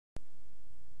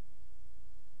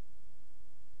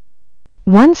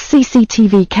Once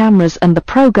CCTV cameras and the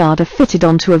ProGuard are fitted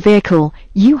onto a vehicle,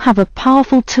 you have a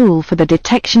powerful tool for the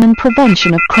detection and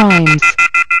prevention of crimes.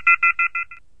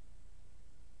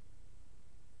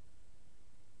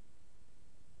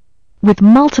 With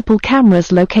multiple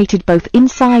cameras located both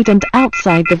inside and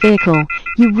outside the vehicle,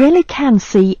 you really can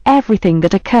see everything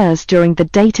that occurs during the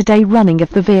day-to-day running of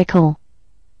the vehicle.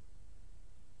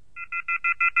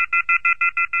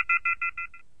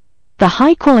 The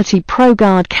high-quality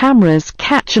ProGuard cameras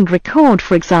catch and record,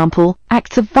 for example,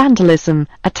 acts of vandalism,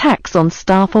 attacks on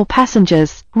staff or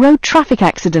passengers, road traffic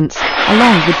accidents,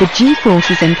 along with the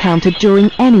G-forces encountered during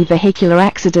any vehicular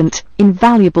accident,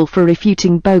 invaluable for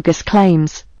refuting bogus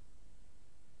claims.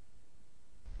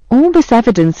 All this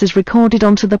evidence is recorded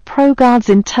onto the ProGuard's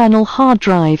internal hard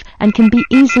drive and can be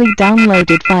easily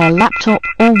downloaded via laptop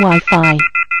or Wi-Fi.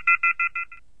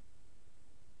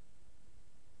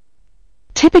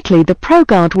 Typically, the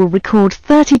ProGuard will record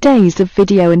 30 days of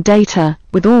video and data,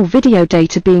 with all video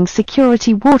data being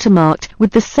security watermarked with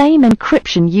the same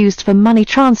encryption used for money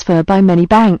transfer by many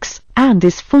banks, and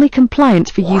is fully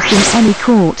compliant for use in any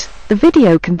court. The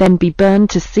video can then be burned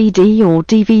to CD or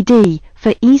DVD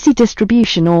for easy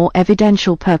distribution or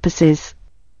evidential purposes.